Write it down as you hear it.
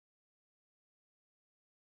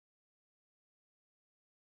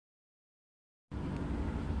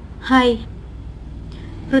Hi.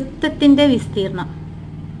 വൃത്തത്തിൻ്റെ വിസ്തീർണം,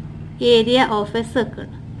 area of A circle.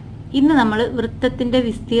 ഇന്ന് നമ്മൾ വൃത്തത്തിൻ്റെ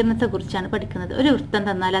വിസ്തീർണത്തെക്കുറിച്ചാണ് പഠിക്കുന്നത്. ഒരു വൃത്തം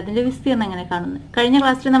തന്നാൽ അതിൻ്റെ വിസ്തീർണം എങ്ങനെ കാണുന്നത്? കഴിഞ്ഞ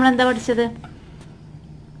ക്ലാസ്സിൽ നമ്മൾ എന്താ പഠിച്ചത്?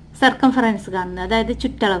 സർക്കംഫറൻസ് കാണുന്നത്, അതായത്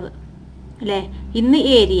ചുറ്റളവ് അല്ലേ. ഇന്ന്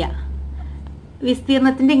ഏരിയ.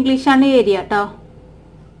 വിസ്തീർണത്തിൻ്റെ ഇംഗ്ലീഷാണ് ഏരിയ കേട്ടോ.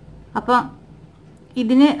 അപ്പോൾ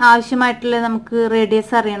ഇതിന് ആവശ്യമായിട്ടുള്ള നമുക്ക്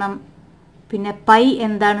റേഡിയസ് അറിയണം, പിന്നെ പൈ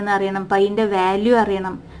എന്താണെന്ന് അറിയണം, പൈൻ്റെ വാല്യൂ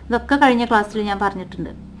അറിയണം. ഇതൊക്കെ കഴിഞ്ഞ ക്ലാസ്സിൽ ഞാൻ പറഞ്ഞിട്ടുണ്ട്.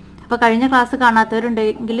 അപ്പോൾ കഴിഞ്ഞ ക്ലാസ്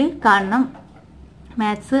കാണാത്തവരുണ്ടെങ്കിൽ കാണണം.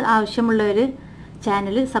 മാത്സ് ആവശ്യമുള്ളവർ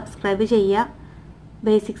ചാനൽ സബ്സ്ക്രൈബ് ചെയ്യുക.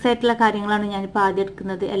 ബേസിക്സ് ആയിട്ടുള്ള കാര്യങ്ങളാണ് ഞാനിപ്പോൾ ആദ്യം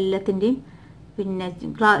എടുക്കുന്നത് എല്ലാത്തിൻ്റെയും. പിന്നെ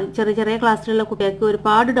ചെറിയ ചെറിയ ക്ലാസ്സിലുള്ള കുട്ടികൾക്ക്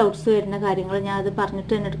ഒരുപാട് ഡൗട്ട്സ് വരുന്ന കാര്യങ്ങൾ ഞാൻ അത്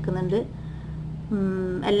പറഞ്ഞിട്ട് തന്നെ എടുക്കുന്നുണ്ട്.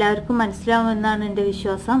 എല്ലാവർക്കും മനസ്സിലാവുമെന്നാണ് എൻ്റെ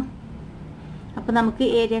വിശ്വാസം. അപ്പോൾ നമുക്ക്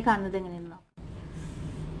ഏരിയ കാണുന്നത് എങ്ങനെയെന്ന് നോക്കാം.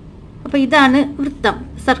 അപ്പോൾ ഇതാണ് വൃത്തം,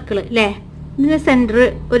 സർക്കിൾ അല്ലേ. ഇതിന്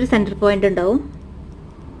ഒരു സെൻറ്റർ പോയിന്റ് ഉണ്ടാവും.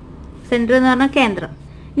 സെൻറ്റർ എന്ന് പറഞ്ഞാൽ കേന്ദ്രം.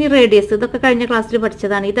 ഇനി റേഡിയസ്, ഇതൊക്കെ കഴിഞ്ഞ ക്ലാസ്സിൽ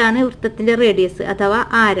പഠിച്ചതാണ്. ഇതാണ് വൃത്തത്തിൻ്റെ റേഡിയസ് അഥവാ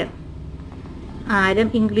ആരം. ആരം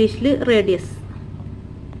ഇംഗ്ലീഷിൽ റേഡിയസ്.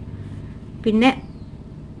 പിന്നെ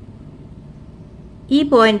ഈ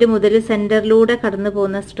പോയിന്റ് മുതൽ സെൻറ്ററിലൂടെ കടന്നു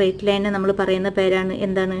പോകുന്ന സ്ട്രെയിറ്റ് ലൈനെ നമ്മൾ പറയുന്ന പേരാണ്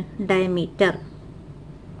എന്താണ്? ഡയമീറ്റർ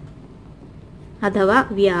അഥവാ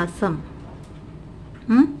വ്യാസം.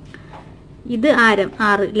 ഇത് ആരം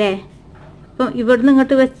 6 അല്ലേ. അപ്പം ഇവിടുന്ന്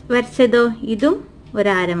ഇങ്ങോട്ട് വരച്ചതോ ഇതും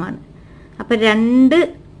ഒരാരമാണ്. അപ്പം 2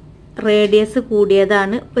 റേഡിയസ്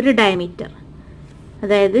കൂടിയതാണ് ഒരു ഡയമീറ്റർ.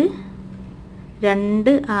 അതായത്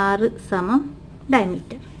 2 6 സമം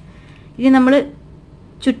ഡയമീറ്റർ. ഇനി നമ്മൾ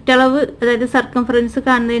ചുറ്റളവ്, അതായത് സർക്കംഫറൻസ്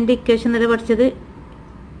കാണുന്നതിൻ്റെ ഇക്വേഷൻ വരെ പഠിച്ചത്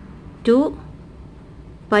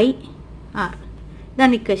 2πr.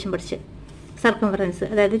 ഇതാണ് ഇക്വേഷൻ പഠിച്ചത്. സർക്കംഫറൻസ്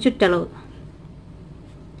അതായത് ചുറ്റളവ്.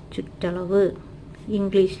 ചുറ്റളവ്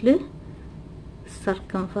ഇംഗ്ലീഷിൽ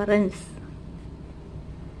സർക്കംഫറൻസ്.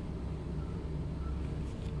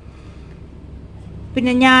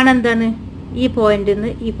 പിന്നെ ഞാൻ എന്താണ് ഈ പോയിന്റിൽ നിന്ന്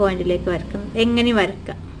ഈ പോയിന്റിലേക്ക് വരക്കുന്നത്? എങ്ങനെ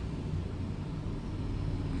വരക്കാം?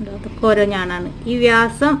 അതൊക്കെ ഓരോ ഞാനാണ്. ഈ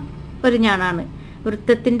വ്യാസം ഒരു ഞാനാണ്.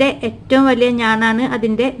 വൃത്തത്തിൻ്റെ ഏറ്റവും വലിയ ഞാനാണ്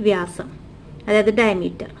അതിൻ്റെ വ്യാസം, അതായത്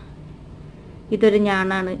ഡയമീറ്റർ. ഇതൊരു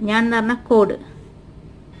ഞാനാണ്. ഞാൻ എന്ന് പറഞ്ഞാൽ കോഡ്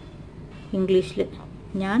ഇംഗ്ലീഷിൽ.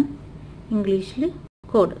 ഞാൻ ഇംഗ്ലീഷിൽ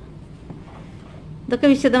കോഡ്. ഇതൊക്കെ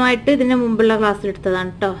വിശദമായിട്ട് ഇതിന് മുമ്പുള്ള ക്ലാസ്സിൽ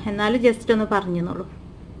എടുത്തതാണ് കേട്ടോ. എന്നാലും ജസ്റ്റ് ഒന്ന് പറഞ്ഞെന്നുള്ളൂ.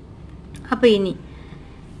 അപ്പോൾ ഇനി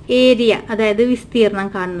ഏരിയ, അതായത് വിസ്തീർണം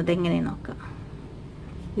കാണുന്നത് എങ്ങനെയെന്ന് നോക്കാം.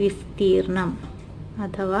 വിസ്തീർണം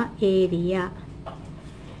അഥവാ ഏരിയ.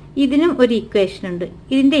 ഇതിനും ഒരു ഇക്വേഷൻ ഉണ്ട്.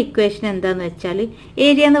 ഇതിൻ്റെ ഇക്വേഷൻ എന്താണെന്ന് വെച്ചാൽ,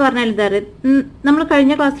 ഏരിയ എന്ന് പറഞ്ഞാൽ എന്താ പറയുക, നമ്മൾ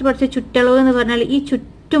കഴിഞ്ഞ ക്ലാസ്സിൽ പഠിച്ച ചുറ്റളവ് എന്ന് പറഞ്ഞാൽ ഈ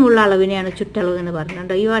ചുറ്റുമുള്ള അളവിനെയാണ് ചുറ്റളവ് എന്ന്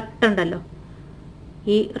പറഞ്ഞിട്ടുണ്ടോ. ഈ വട്ടുണ്ടല്ലോ,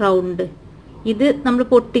 ഈ റൗണ്ട്, ഇത് നമ്മൾ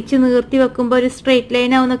പൊട്ടിച്ച് നീർത്തി വെക്കുമ്പോൾ ഒരു സ്ട്രെയിറ്റ്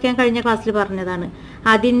ലൈൻ ആവുന്നൊക്കെ ഞാൻ കഴിഞ്ഞ ക്ലാസ്സിൽ പറഞ്ഞതാണ്.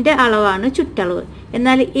 അതിൻ്റെ അളവാണ് ചുറ്റളവ്.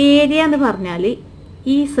 എന്നാൽ ഏരിയ എന്ന് പറഞ്ഞാൽ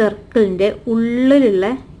ഈ സർക്കിളിൻ്റെ ഉള്ളിലുള്ള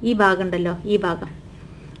ഈ ഭാഗം ഉണ്ടല്ലോ, ഈ ഭാഗം,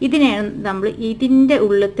 ഇതിനെയാണ് നമ്മൾ ഇതിൻ്റെ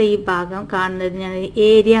ഉള്ളിലത്തെ ഈ ഭാഗം കാണുന്നതിനാണ്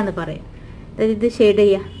ഏരിയ എന്ന് പറയും. അതായത് ഇത് ഷെയ്ഡ്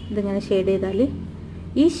ചെയ്യുക, ഇതിങ്ങനെ ഷെയ്ഡ് ചെയ്താൽ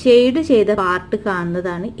ഈ ഷെയ്ഡ് ചെയ്ത പാർട്ട്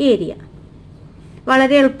കാണുന്നതാണ് ഏരിയ.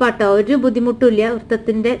 വളരെ എളുപ്പമാട്ടോ, ഒരു ബുദ്ധിമുട്ടില്ല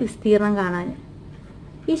വൃത്തത്തിൻ്റെ വിസ്തീർണം കാണാൻ.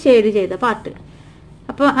 ഈ ഷെയ്ഡ് ചെയ്ത പാർട്ട്.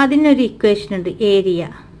 അപ്പോൾ അതിനൊരു ഇക്വേഷൻ ഉണ്ട്. Area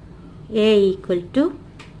A =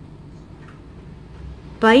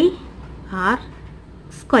 πr².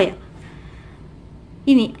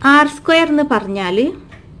 ഇനി r² എന്ന് പറഞ്ഞാൽ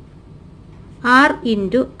r ×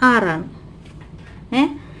 r ആണ്.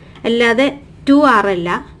 അല്ലാതെ 2r അല്ല.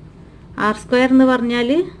 r² എന്ന് പറഞ്ഞാൽ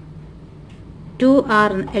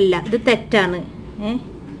 2r അല്ല. ഇത് തെറ്റാണ്.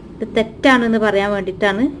 ഇത് തെറ്റാണെന്ന് പറയാൻ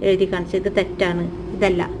വേണ്ടിയിട്ടാണ് എഴുതി കാണിച്ചത്. ഇത് തെറ്റാണ്,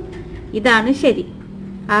 ഇതല്ല, ഇതാണ് ശരി.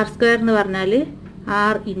 r² എന്ന് പറഞ്ഞാൽ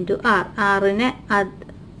r × r. r-നെ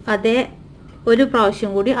അതേ ഒരു പ്രാവശ്യം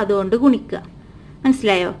കൂടി അതുകൊണ്ട് ഗുണിക്കുക.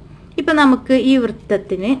 മനസ്സിലായോ? ഇപ്പം നമുക്ക് ഈ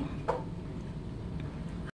വൃത്തത്തിന്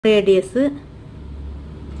റേഡിയസ്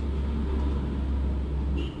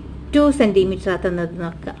 2 സെൻറ്റിമീറ്റർ തന്നത്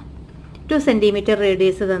നോക്കുക. 2 സെൻറ്റിമീറ്റർ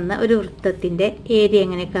റേഡിയസ് തന്ന ഒരു വൃത്തത്തിൻ്റെ ഏരിയ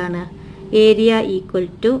എങ്ങനെ കാണുക? ഏരിയ =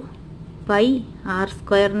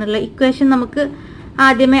 πr² എന്നുള്ള ഇക്വേഷൻ നമുക്ക്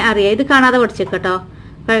ആദ്യമേ അറിയാം. ഇത് കാണാതെ പഠിച്ചേക്കട്ടോ.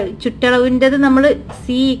 ചുറ്റളവിൻ്റെത് നമ്മൾ C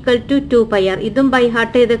 = 2πr. ഇതും ബൈ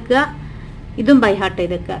ഹാർട്ട് ചെയ്തേക്കുക, ഇതും ബൈ ഹാർട്ട്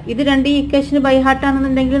ചെയ്തേക്കുക. ഇത് രണ്ട് ഈ ഇക്വേഷന് ബൈ ഹാർട്ട്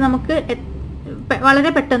ആണെന്നുണ്ടെങ്കിൽ നമുക്ക് വളരെ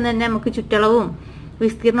പെട്ടെന്ന് തന്നെ നമുക്ക് ചുറ്റളവും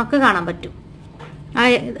വിസ്തീർണമൊക്കെ കാണാൻ പറ്റും.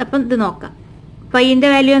 അപ്പം ഇത് നോക്കാം. പൈൻ്റെ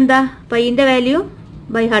വാല്യൂ എന്താ? പൈൻ്റെ വാല്യൂ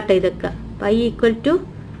ബൈ ഹാർട്ട് ചെയ്തേക്കുക. π =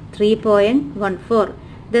 3.14.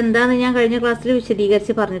 ഇതെന്താന്ന് ഞാൻ കഴിഞ്ഞ ക്ലാസ്സിൽ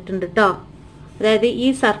വിശദീകരിച്ച് പറഞ്ഞിട്ടുണ്ട് കേട്ടോ. അതായത് ഈ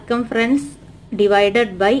സർക്കംഫറൻസ്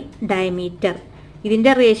ഡിവൈഡഡ് ബൈ ഡയമീറ്റർ,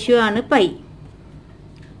 ഇതിൻ്റെ റേഷ്യോ ആണ് പൈ.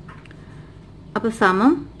 അപ്പോൾ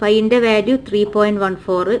സമം പൈൻ്റെ വാല്യൂ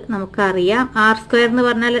 3.14. നമുക്കറിയാം ആർ സ്ക്വയർ എന്ന്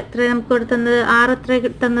പറഞ്ഞാൽ എത്ര നമുക്ക് ഇവിടെ തന്നത്, ആർ എത്ര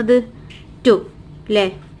തന്നത് 2 അല്ലേ,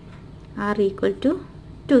 ആർ ഈക്വൽ ടു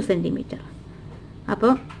 2 സെൻറ്റിമീറ്റർ.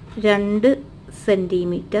 അപ്പം 2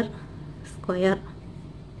 സെൻറ്റിമീറ്റർ സ്ക്വയർ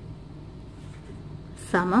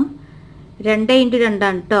സമം 2 ഇൻറ്റു 2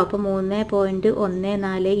 ആണ് കേട്ടോ. അപ്പോൾ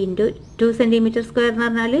 3.14 ഇൻറ്റു 2 സെൻറ്റിമീറ്റർ സ്ക്വയർ എന്ന്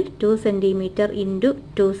പറഞ്ഞാൽ 2 സെൻറ്റിമീറ്റർ ഇൻറ്റു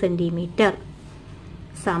 2 സെൻറ്റിമീറ്റർ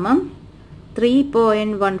സമം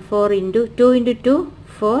 3.14 ഇൻറ്റു 2 ഇൻറ്റു 2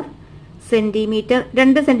 4 സെൻറ്റിമീറ്റർ.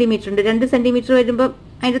 2 സെൻറ്റിമീറ്റർ ഉണ്ട്. 2 സെൻറ്റിമീറ്റർ വരുമ്പോൾ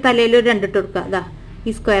അതിൻ്റെ തലയിലൊരു 2 ഇട്ട് കൊടുക്കുക. അതാ ഈ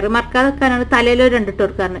സ്ക്വയർ മറക്കാതെ വെക്കാനാണ് തലയിലൊരു 2 ഇട്ട്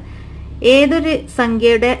കൊടുക്കാറ്. ഏതൊരു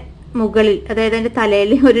സംഖ്യയുടെ മുകളിൽ, അതായത് അതിൻ്റെ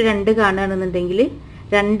തലയിൽ ഒരു 2 കാണുകയാണെന്നുണ്ടെങ്കിൽ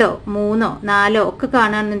 2 3 4 ഒക്കെ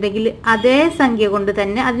കാണുകയാണെന്നുണ്ടെങ്കിൽ അതേ സംഖ്യ കൊണ്ട്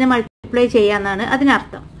തന്നെ അതിനെ മൾട്ടിപ്ലൈ ചെയ്യാന്നാണ്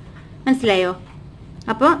അതിനർത്ഥം. മനസ്സിലായോ?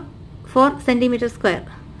 അപ്പോൾ 4 സെൻറ്റിമീറ്റർ സ്ക്വയർ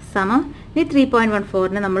സമം ഈ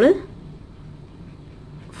 3.14 നമ്മൾ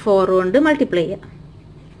 4 കൊണ്ട് മൾട്ടിപ്ലൈ ചെയ്യാം.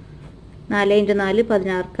 4 ഇൻറ്റു 4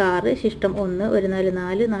 16 6 ശിഷ്ടം 1 1 4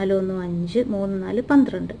 4 4 1 5 3 4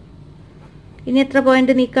 12. ഇനി എത്ര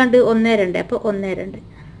പോയിന്റ് നീക്കാണ്ട് 1 2. അപ്പോൾ 1 2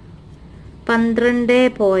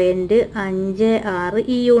 12.56.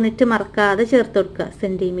 ഈ യൂണിറ്റ് മറക്കാതെ ചേർത്ത് കൊടുക്കുക.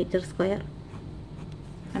 സെൻറ്റിമീറ്റർ സ്ക്വയർ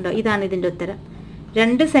കണ്ടോ, ഇതാണ് ഇതിൻ്റെ ഉത്തരം.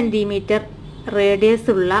 2 സെൻറ്റിമീറ്റർ റേഡിയസ്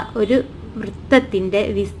ഉള്ള ഒരു വൃത്തത്തിൻ്റെ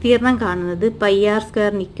വിസ്തീർണം കാണുന്നത് പൈ ആർ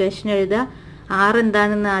സ്ക്വയറിന് ഇക്വേഷൻ എഴുതുക. ആർ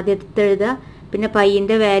എന്താണെന്ന് ആദ്യം എടുത്തെഴുതുക. പിന്നെ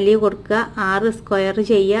പൈൻ്റെ വാല്യൂ കൊടുക്കുക. 6 സ്ക്വയർ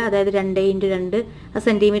ചെയ്യുക, അതായത് 2 ഇൻറ്റു 2. ആ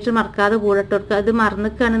സെൻറ്റിമീറ്റർ മറക്കാതെ കൂടെ ഇട്ട് കൊടുക്കുക. അത്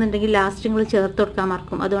മറന്നിക്കുകയാണെന്നുണ്ടെങ്കിൽ ലാസ്റ്റ് നിങ്ങൾ ചേർത്ത് കൊടുക്കാൻ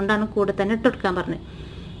മറക്കും. അതുകൊണ്ടാണ് കൂടെ തന്നെ ഇട്ട് കൊടുക്കാൻ പറഞ്ഞത്.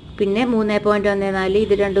 പിന്നെ 3.14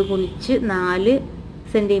 ഇത് 2 ഗുണിച്ച് 4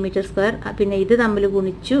 സെൻറ്റിമീറ്റർ സ്ക്വയർ. പിന്നെ ഇത് തമ്മിൽ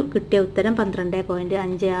ഗുണിച്ചു കിട്ടിയ ഉത്തരം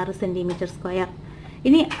 12.56 സെൻറ്റിമീറ്റർ സ്ക്വയർ.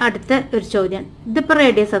 ഇനി അടുത്ത ഒരു ചോദ്യം. ഇതിപ്പോൾ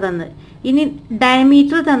റേഡിയസ് തന്നത്. ഇനി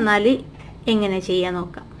ഡയമീറ്റർ തന്നാൽ എങ്ങനെ ചെയ്യാൻ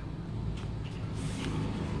നോക്കാം.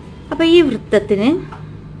 അപ്പോൾ ഈ വൃത്തത്തിന്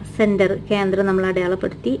സെൻറ്റർ കേന്ദ്രം നമ്മൾ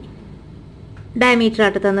അടയാളപ്പെടുത്തി. ഡയമീറ്റർ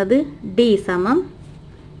ആയിട്ട് തന്നത് ഡി സമം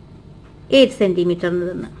 8 സെൻറ്റിമീറ്റർ എന്ന്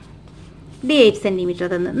തന്നു. ഡി 8 സെൻറ്റിമീറ്റർ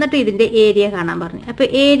തന്നു. എന്നിട്ട് ഇതിൻ്റെ ഏരിയ കാണാൻ പറഞ്ഞു. അപ്പോൾ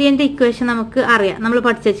ഏരിയൻ്റെ ഇക്വേഷൻ നമുക്ക് അറിയാം, നമ്മൾ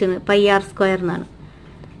പഠിച്ചു വെച്ചത് പൈ ആർ സ്ക്വയർ എന്നാണ്.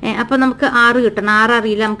 അപ്പോൾ നമുക്ക് 6 കിട്ടണം. 6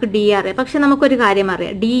 അറിയില്ല, നമുക്ക് ഡി അറിയാം. പക്ഷെ നമുക്കൊരു കാര്യം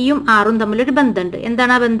അറിയാം, ഡിയും ആറും തമ്മിലൊരു ബന്ധമുണ്ട്.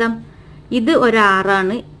 എന്താണ് ആ ബന്ധം? ഇത് ഒരു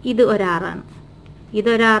 6ആണ്, ഇത് ഒരു 6ആണ്,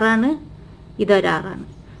 ഇതൊരു 6ആണ്, ഇതൊരു 6ആണ്.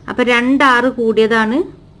 അപ്പോൾ 2 6 കൂടിയതാണ്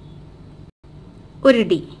ഒരു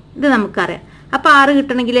ഡി. ഇത് നമുക്കറിയാം. അപ്പോൾ 6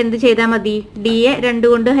 കിട്ടണമെങ്കിൽ എന്ത് ചെയ്താൽ മതി? ഡിയെ 2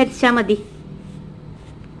 കൊണ്ട് ഹരിച്ചാൽ മതി.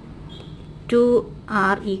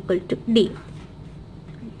 2r equal to D.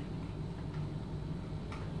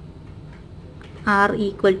 R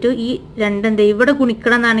equal to ഈ 2 എന്താ ഇവിടെ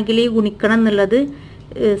ഗുണിക്കണം എന്നാണെങ്കിൽ ഈ ഗുണിക്കണം എന്നുള്ളത്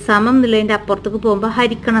സമം എന്നുള്ളതിൻ്റെ അപ്പുറത്തേക്ക് പോകുമ്പോൾ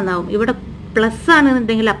ഹരിക്കണം എന്നാവും. ഇവിടെ പ്ലസ്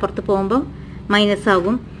ആണെന്നുണ്ടെങ്കിൽ അപ്പുറത്ത് പോകുമ്പോൾ മൈനസ്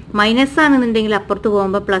ആകും, മൈനസ് ആണെന്നുണ്ടെങ്കിൽ അപ്പുറത്ത്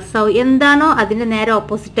പോകുമ്പോൾ പ്ലസ് ആവും. എന്താണോ അതിൻ്റെ നേരെ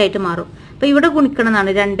ഓപ്പോസിറ്റായിട്ട് മാറും. അപ്പോൾ ഇവിടെ ഗുണിക്കണം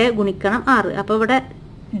എന്നാണ് 2 ഗുണിക്കണം 6. അപ്പോൾ ഇവിടെ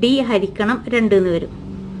ഡി ഹരിക്കണം 2 എന്ന് വരും.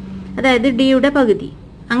 അതായത് ഡിയുടെ പകുതി.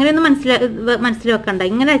 അങ്ങനെയൊന്നും മനസ്സിൽ വെക്കണ്ട,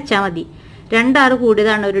 ഇങ്ങനെ വെച്ചാൽ മതി. 2 6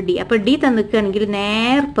 കൂടിയതാണ് ഒരു ഡി. അപ്പോൾ ഡി തന്നിക്കുകയാണെങ്കിൽ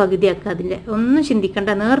നേർ പകുതിയാക്കുക. അതിൻ്റെ ഒന്നും ചിന്തിക്കേണ്ട,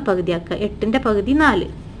 നേർ പകുതിയാക്കുക. 8ൻ്റെ പകുതി 4.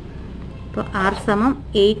 അപ്പോൾ ആർ സമം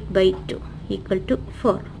 8/2 ഈക്വൽ ടു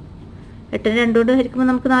 4. 8നെ 2 കൊണ്ട് ഹരിക്കുമ്പോൾ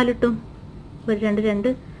നമുക്ക് 4 കിട്ടും. 1 2 2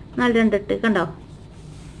 4 2 8 കണ്ടോ.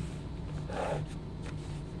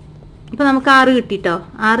 അപ്പോൾ നമുക്ക് 6 കിട്ടിട്ടോ.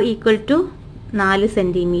 R equal to 4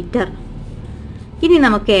 centimetre. ഇനി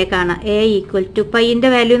നമുക്ക് എ കാണാം. എ ഈക്വൽ ടു പൈൻ്റെ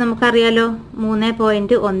വാല്യൂ നമുക്കറിയാലോ,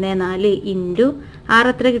 3.14 ഇൻറ്റു 6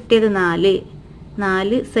 എത്ര കിട്ടിയത്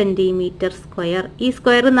 4 സെൻറ്റിമീറ്റർ സ്ക്വയർ. ഈ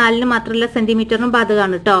സ്ക്വയർ 4ന് മാത്രമല്ല സെൻറ്റിമീറ്ററിനും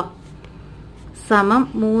ബാധകമാണ് കേട്ടോ. സമം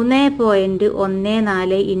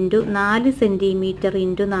 3.14 ഇൻറ്റു 4 സെൻറ്റിമീറ്റർ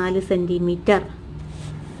ഇൻറ്റു 4 സെൻറ്റിമീറ്റർ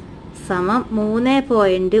സമം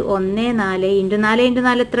 3.14 ഇൻറ്റു 4 ഇൻറ്റു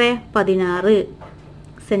 4 എത്ര 16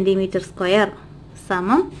 സെൻറ്റിമീറ്റർ സ്ക്വയർ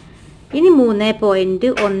സമം. ഇനി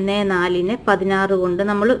 3.14നെ 16 കൊണ്ട്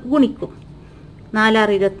നമ്മൾ ഗുണിക്കും. 4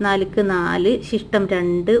 6 24ക്ക് 4 ശിഷ്ടം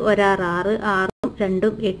 2 1 6 6 6 2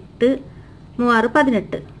 8 3 6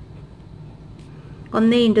 18.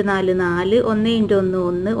 1 ഇൻറ്റു 4 4 1 ഇൻറ്റു 1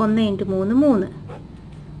 1 1 ഇൻറ്റു 3 3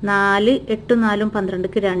 4 8 4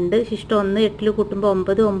 12ക്ക് 2 ശിഷ്ടം 1 8ൽ കൂട്ടുമ്പോൾ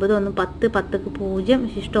 9 9 1 10 10ക്ക് 0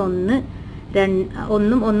 ശിഷ്ടം 1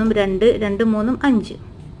 1 1 2 2 3 5.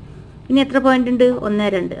 ഇനി എത്ര പോയിന്റ് ഉണ്ട്? 1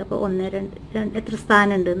 2. അപ്പോൾ 1 2 എത്ര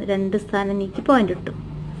സ്ഥാനം ഉണ്ട്? 2 സ്ഥാനം നീക്കി പോയിന്റ് കിട്ടും.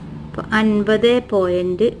 അപ്പോൾ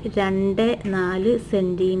 50.24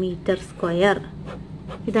 സെൻറ്റിമീറ്റർ സ്ക്വയർ.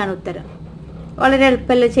 ഇതാണ് ഉത്തരം. വളരെ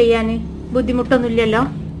എളുപ്പമല്ലേ ചെയ്യാൻ, ബുദ്ധിമുട്ടൊന്നുമില്ലല്ലോ.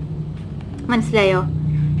 മനസ്സിലായോ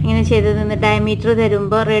ഇങ്ങനെ ചെയ്തതെന്ന്? ഡയമീറ്റർ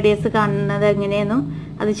തരുമ്പോൾ റേഡിയസ് കാണുന്നത് എങ്ങനെയെന്നും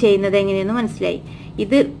അത് ചെയ്യുന്നത് എങ്ങനെയെന്നും മനസ്സിലായി.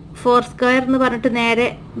 ഇത് 4 സ്ക്വയർ എന്ന് പറഞ്ഞിട്ട് നേരെ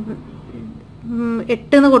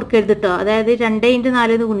 8 എന്ന് കൊടുക്കരുത് കേട്ടോ. അതായത് 2 × 4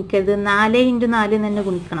 എന്ന് ഗുണിക്കരുത്, 4 × 4 എന്ന് തന്നെ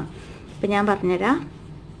ഗുണിക്കണം. അപ്പം ഞാൻ പറഞ്ഞുതരാം.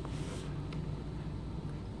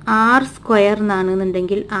 6 square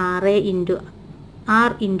എന്നാണെന്നുണ്ടെങ്കിൽ 6 × r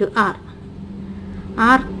 × r.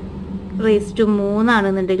 r raise to 3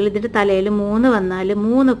 ആണെന്നുണ്ടെങ്കിൽ ഇതിൻ്റെ തലയിൽ 3 വന്നാൽ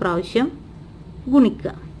 3 പ്രാവശ്യം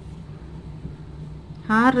ഗുണിക്കുക.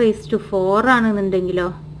 r raise to 4 ആണെന്നുണ്ടെങ്കിലോ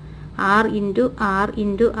r × r ×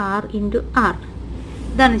 r × r.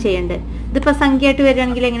 ഇതാണ് ചെയ്യേണ്ടത്. ഇതിപ്പോൾ സംഖ്യയായിട്ട്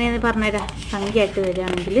വരികയാണെങ്കിൽ എങ്ങനെയാണെന്ന് പറഞ്ഞുതരാം. സംഖ്യയായിട്ട്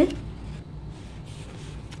വരികയാണെങ്കിൽ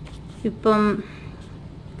ഇപ്പം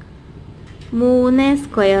 3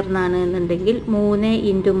 സ്ക്വയർ എന്നാണെന്നുണ്ടെങ്കിൽ 3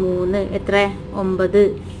 × 3 എത്ര? 9.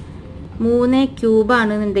 3 ക്യൂബ്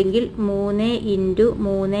ആണെന്നുണ്ടെങ്കിൽ 3 ×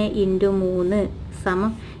 3 × 3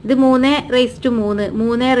 സമം. ഇത് 3 raise to 3,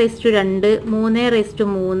 3 raise to 2, 3 raise to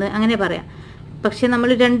 3 അങ്ങനെ പറയാം. പക്ഷെ നമ്മൾ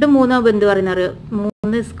 2 3 ആകുമ്പോൾ എന്ത് പറയുന്ന അറിയോ?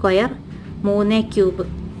 3 സ്ക്വയർ 3 ക്യൂബ്.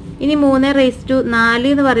 ഇനി 3 റേസ് ടു 4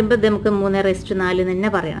 എന്ന് പറയുമ്പോൾ നമുക്ക് 3 റേസ് ടു 4 തന്നെ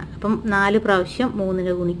പറയണം. അപ്പം 4 പ്രാവശ്യം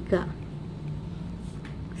 3 ഗുണിക്കുക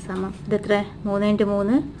സമം. ഇതെത്ര? 3 ×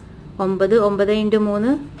 3 9, 9 ×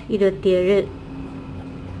 3 27.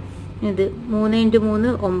 ഇത് 3 × 3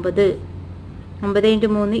 9, 9 ×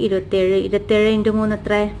 3 27, 27 × 3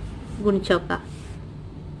 എത്ര? ഗുണിച്ചോക്കാം.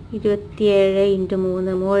 27 × 3 3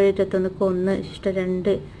 21 1 2 2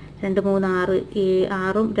 3 6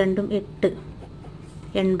 6ഉം 2ഉം 8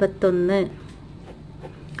 81.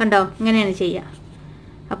 കണ്ടോ? ഇങ്ങനെയാണ് ചെയ്യുക.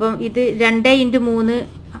 അപ്പം ഇത് 2 × 3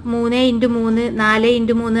 3 × 3 4 ×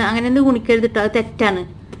 3 അങ്ങനെയൊന്നും ഗുണിക്കരുത് കേട്ടോ, അത് തെറ്റാണ്.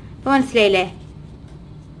 അപ്പോൾ മനസ്സിലായില്ലേ?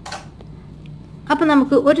 അപ്പം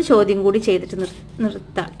നമുക്ക് ഒരു ചോദ്യം കൂടി ചെയ്തിട്ട്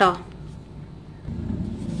നിർത്താം കേട്ടോ.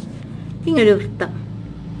 ഇങ്ങനൊരു വൃത്തം,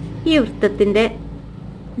 ഈ വൃത്തത്തിൻ്റെ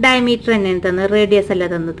ഡയമീറ്റർ തന്നെയാണ് തന്നത്, റേഡിയസ് അല്ല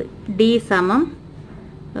തന്നത്. d സമം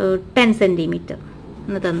 10 സെൻറ്റിമീറ്റർ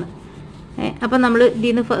എന്ന് തന്നു. അപ്പം നമ്മൾ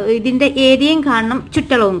ഇതിൻ്റെ ഏരിയയും കാണണം,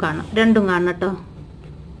 ചുറ്റളവും കാണണം, രണ്ടും കാണണം കേട്ടോ.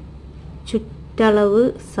 ചുറ്റളവ്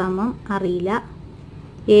സമം അറിയില്ല,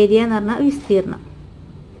 ഏരിയ എന്ന് പറഞ്ഞാൽ വിസ്തീർണം,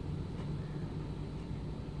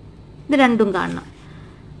 ഇത് രണ്ടും കാണണം.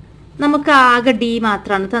 നമുക്ക് ആകെ d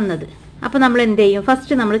മാത്രമാണ് തന്നത്. അപ്പോൾ നമ്മൾ എന്ത് ചെയ്യും?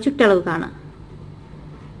 ഫസ്റ്റ് നമ്മൾ ചുറ്റളവ് കാണാം.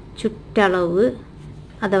 ചുറ്റളവ്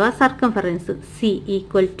അഥവാ സർക്കംഫറൻസ് c =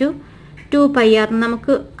 2πr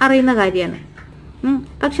നമുക്ക് അറിയുന്ന കാര്യമാണ്.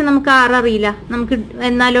 പക്ഷെ നമുക്ക് r അറിയില്ല, നമുക്ക്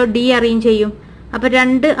എന്നാലോ d അറിയും ചെയ്യും. അപ്പോൾ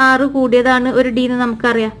 2r കൂടിയതാണ് ഒരു d എന്ന്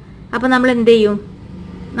നമുക്കറിയാം. അപ്പോൾ നമ്മൾ എന്ത് ചെയ്യും?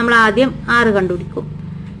 നമ്മൾ ആദ്യം r കണ്ടുപിടിക്കും.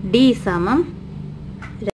 d സമം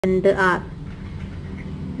 2r.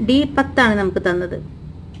 d 10 ആണ് നമുക്ക് തന്നത്.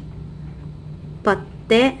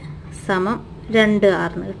 10 സമം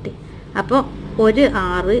 2r എന്ന് കിട്ടി. അപ്പോൾ ഒരു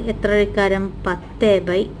r എത്ര ഇക്കാരം?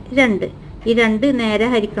 10/2. ഈ 2 നേരെ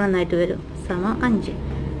ഹരിക്കണം എന്നായിട്ട് വരും, സമം 5.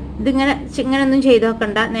 ഇതിങ്ങനെ ഇങ്ങനെയൊന്നും ചെയ്ത്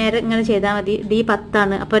നോക്കണ്ട, നേരെ ഇങ്ങനെ ചെയ്താൽ മതി. d 10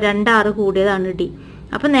 ആണ്, അപ്പോൾ 2r കൂടിയതാണ് d.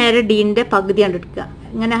 അപ്പോൾ നേരെ ഡിൻ്റെ പകുതി കണ്ടെടുക്കുക.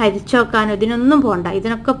 ഇങ്ങനെ ഹരിച്ചു നോക്കാനോ ഇതിനൊന്നും പോകണ്ട,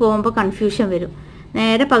 ഇതിനൊക്കെ പോകുമ്പോൾ കൺഫ്യൂഷൻ വരും.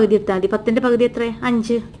 നേരെ പകുതി എടുത്താൽ മതി. 10ൻ്റെ പകുതി എത്ര?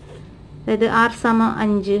 5. അതായത് r സമം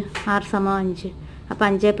 5, r സമം 5. അപ്പോൾ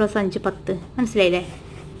 5 + 5 10. മനസ്സിലായില്ലേ?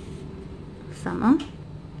 സമം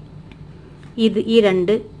ഇത് ഈ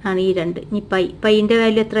 2 ആണ്, ഈ 2. ഇനി പൈൻ്റെ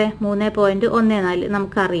വാല്യൂ എത്ര? 3.14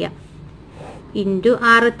 നമുക്കറിയാം. ഇൻറ്റു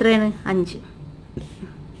r എത്രയാണ്? 5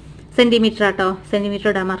 സെൻറ്റിമീറ്റർ ആട്ടോ, സെൻറ്റിമീറ്റർ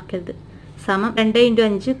ഇടാൻ മറക്കരുത്. സമം 2 ×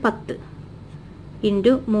 5 10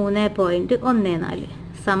 ഇൻറ്റു 3.14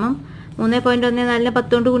 സമം 3.14 10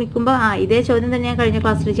 കൊണ്ട് ഗുണിക്കുമ്പോൾ ഇതേ ചോദ്യം തന്നെ ഞാൻ കഴിഞ്ഞ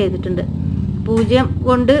ക്ലാസ്സിൽ ചെയ്തിട്ടുണ്ട്. 0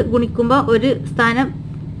 കൊണ്ട് ഗുണിക്കുമ്പോൾ ഒരു സ്ഥാനം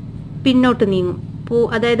പിന്നോട്ട് നീങ്ങും,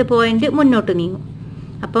 അതായത് പോയിന്റ് മുന്നോട്ട് നീങ്ങും.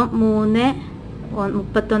 അപ്പം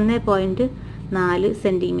 31.4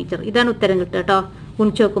 സെൻറ്റിമീറ്റർ. ഇതാണ് ഉത്തരം കിട്ടുക കേട്ടോ.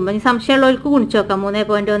 ഗുണിച്ച് നോക്കുമ്പോൾ ഇനി സംശയമുള്ളവർക്ക് ഗുണിച്ച് നോക്കാം.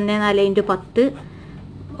 3.14 × 10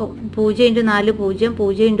 0 × 4 0 0 × 1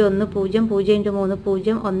 0 0 × 3 0 1 ×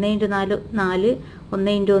 4 4 1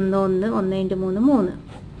 × 1 1 1 × 3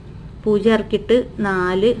 3 0 ഇറക്കിയിട്ട്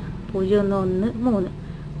 4 0 1 1 3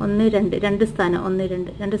 1 2 2 സ്ഥാനം 1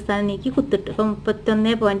 2 2 സ്ഥാനം നീക്കി കുത്തിട്ട്. അപ്പം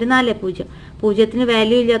 31.40. 0ന്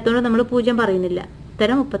വാല്യൂ ഇല്ലാത്തതുകൊണ്ട് നമ്മൾ 0 പറയുന്നില്ല.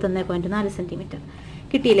 ഉത്തരം 31.4 സെൻറ്റിമീറ്റർ.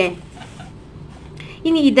 കിട്ടിയില്ലേ?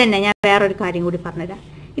 ഇനി ഇതന്നെ ഞാൻ വേറൊരു കാര്യം കൂടി പറഞ്ഞുതരാം.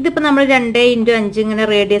 ഇതിപ്പോൾ നമ്മൾ 2 × 5 ഇങ്ങനെ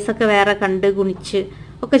റേഡിയസ് ഒക്കെ വേറെ കണ്ട് ഗുണിച്ച്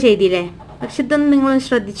ഒക്കെ ചെയ്തില്ലേ? പക്ഷെ ഇതൊന്ന് നിങ്ങൾ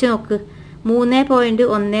ശ്രദ്ധിച്ച് നോക്ക്. 3.14 × 2 ×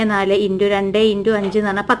 5 എന്ന്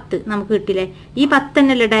പറഞ്ഞാൽ 10 നമുക്ക് കിട്ടില്ലേ? ഈ 10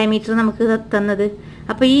 തന്നെയല്ലേ ഡയമീറ്റർ നമുക്ക് തന്നത്.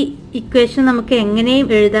 അപ്പോൾ ഈ ഇക്വേഷൻ നമുക്ക് എങ്ങനെയും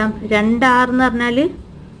എഴുതാം. 2r എന്ന് പറഞ്ഞാൽ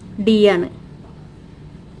d ആണ്.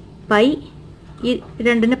 പൈ ഈ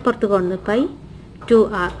 2നെ പുറത്ത് കൊണ്ടു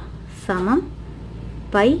π2r സമം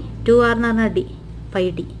π2r എന്ന് പറഞ്ഞാൽ d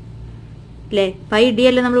πd അല്ലേ? πd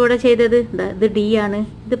അല്ലേ നമ്മളിവിടെ ചെയ്തത്. ഇത് d ആണ്,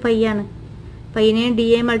 ഇത് π ആണ്. പൈനെയും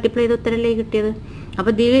ഡിയെയും മൾട്ടിപ്ലൈ ചെയ്ത് ഉത്തരല്ലേ കിട്ടിയത്.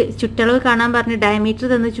 അപ്പോൾ ഇതിൽ ചുറ്റളവ് കാണാൻ പറഞ്ഞ് ഡയമീറ്റർ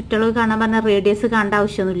തന്ന് ചുറ്റളവ് കാണാൻ പറഞ്ഞ റേഡിയസ് കാണേണ്ട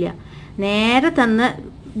ആവശ്യമൊന്നുമില്ല. നേരെ തന്ന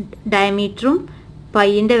ഡയമീറ്ററും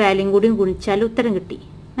പൈൻ്റെ വാല്യൂം കൂടിയും ഗുണിച്ചാൽ ഉത്തരം കിട്ടി.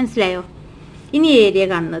 മനസ്സിലായോ? ഇനി ഏരിയ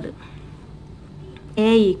കാണുന്നത്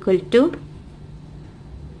A =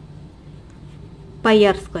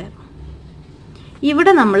 πr².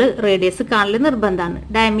 ഇവിടെ നമ്മൾ റേഡിയസ് കാണൽ നിർബന്ധമാണ്.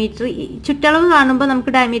 ഡയമീറ്റർ ചുറ്റളവ് കാണുമ്പോൾ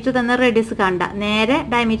നമുക്ക് ഡയമീറ്റർ തന്ന റേഡിയസ് കാണണ്ട, നേരെ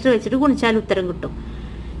ഡയമീറ്റർ വെച്ചിട്ട് ഗുണിച്ചാൽ ഉത്തരം കിട്ടും.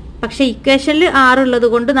 പക്ഷേ ഇക്വേഷനിൽ 6 ഉള്ളത്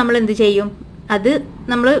കൊണ്ട് നമ്മൾ എന്ത് ചെയ്യും, അത്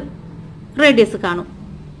നമ്മൾ റേഡിയസ് കാണും.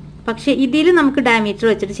 പക്ഷേ ഇതിൽ നമുക്ക് ഡയമീറ്റർ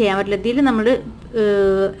വെച്ചിട്ട് ചെയ്യാൻ പറ്റില്ല. ഇതിൽ നമ്മൾ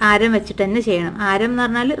ആരം വെച്ചിട്ട് തന്നെ ചെയ്യണം. ആരം എന്ന്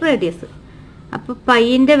പറഞ്ഞാൽ റേഡിയസ്. അപ്പോൾ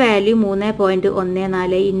പൈൻ്റെ വാല്യൂ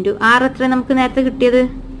 3.14 ഇൻറ്റു 6 എത്ര നമുക്ക് നേരത്തെ കിട്ടിയത്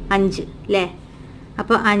 5 അല്ലേ.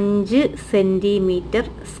 അപ്പോൾ 5 സെൻറ്റിമീറ്റർ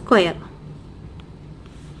സ്ക്വയർ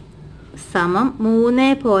സമം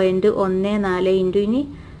 3.14 ഇൻറ്റു ഇനി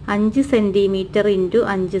 5 സെൻറ്റിമീറ്റർ ഇൻറ്റു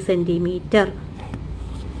 5 സെൻറ്റിമീറ്റർ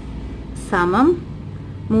സമം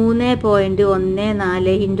 3.14 ഇൻറ്റു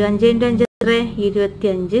 5 ഇൻറ്റു 5 എത്ര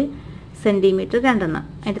 25 സെൻറ്റിമീറ്റർ രണ്ടെണ്ണം.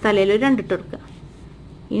 അതിൻ്റെ തലയിൽ ഒരു 2 ഇട്ട് കൊടുക്കുക.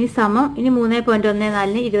 ഇനി സമം ഇനി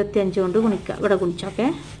 3.14 25 കൊണ്ട് ഗുണിക്കുക. ഇവിടെ ഗുണിച്ചോക്കെ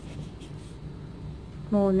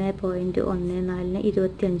 3.14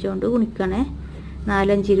 25 കൊണ്ട് ഗുണിക്കണേ.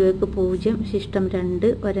 4 5 20 0 ശിഷ്ടം 2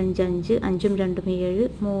 1 5 5 5 2 7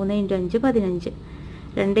 3 ഇൻറ്റു 5 15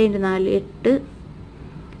 2 ഇൻറ്റു 4 8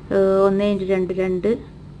 1 ഇൻറ്റു 2 2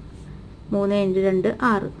 3 ഇൻറ്റു 2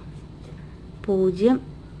 6 0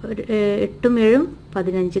 8 7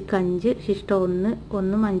 15 5 ശിഷ്ടം 1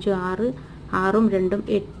 1 5 6 6 2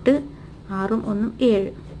 8 6 1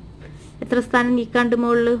 7. എത്ര സ്ഥാനം നീക്കാണ്ട്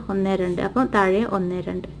മുകളിൽ 1 2. അപ്പം താഴെ 1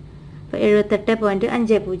 2. അപ്പോൾ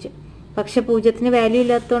 78.50. പക്ഷെ 0ന് വാല്യൂ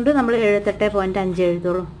ഇല്ലാത്തതുകൊണ്ട് നമ്മൾ 78.5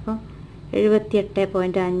 എഴുതുള്ളൂ. അപ്പം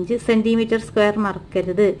 78.5 സെൻറ്റിമീറ്റർ സ്ക്വയർ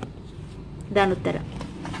മറക്കരുത്. ഇതാണ് ഉത്തരം.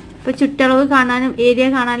 അപ്പോൾ ചുറ്റളവ് കാണാനും ഏരിയ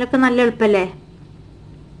കാണാനൊക്കെ നല്ല എളുപ്പമല്ലേ.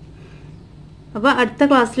 അപ്പോൾ അടുത്ത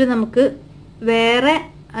ക്ലാസ്സിൽ നമുക്ക് വേറെ,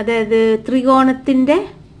 അതായത് ത്രികോണത്തിൻ്റെ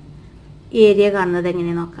ഏരിയ കാണുന്നത്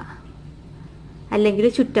എങ്ങനെ നോക്കാം, അല്ലെങ്കിൽ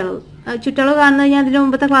ചുറ്റളവ് കാണുന്നത് ഞാൻ അതിന്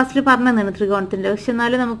മുമ്പത്തെ ക്ലാസ്സിൽ പറഞ്ഞു തന്നെയാണ് ത്രികോണത്തിൻ്റെ. പക്ഷെ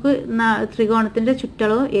എന്നാലും നമുക്ക് ത്രികോണത്തിൻ്റെ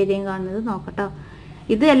ചുറ്റളവും ഏരിയയും കാണുന്നത് നോക്കട്ടോ.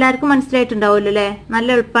 ഇത് എല്ലാവർക്കും മനസ്സിലായിട്ടുണ്ടാവുമല്ലോ അല്ലേ, നല്ല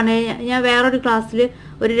എളുപ്പമാണ്. ഞാൻ വേറൊരു ക്ലാസ്സിൽ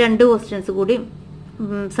ഒരു 2 ക്വസ്റ്റ്യൻസ് കൂടി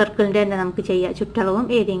സർക്കിളിൻ്റെ തന്നെ നമുക്ക് ചെയ്യാം, ചുറ്റളവും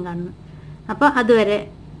ഏരിയയും കാണുന്നു. അപ്പോൾ അതുവരെ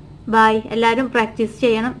ബായ്. എല്ലാവരും പ്രാക്ടീസ്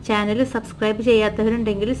ചെയ്യണം. ചാനൽ സബ്സ്ക്രൈബ്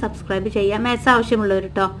ചെയ്യാത്തവരുണ്ടെങ്കിൽ സബ്സ്ക്രൈബ് ചെയ്യാം, മാത്സ് ആവശ്യമുള്ളവർ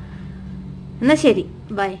കേട്ടോ. എന്നാൽ ശരി,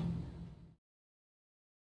 ബൈ.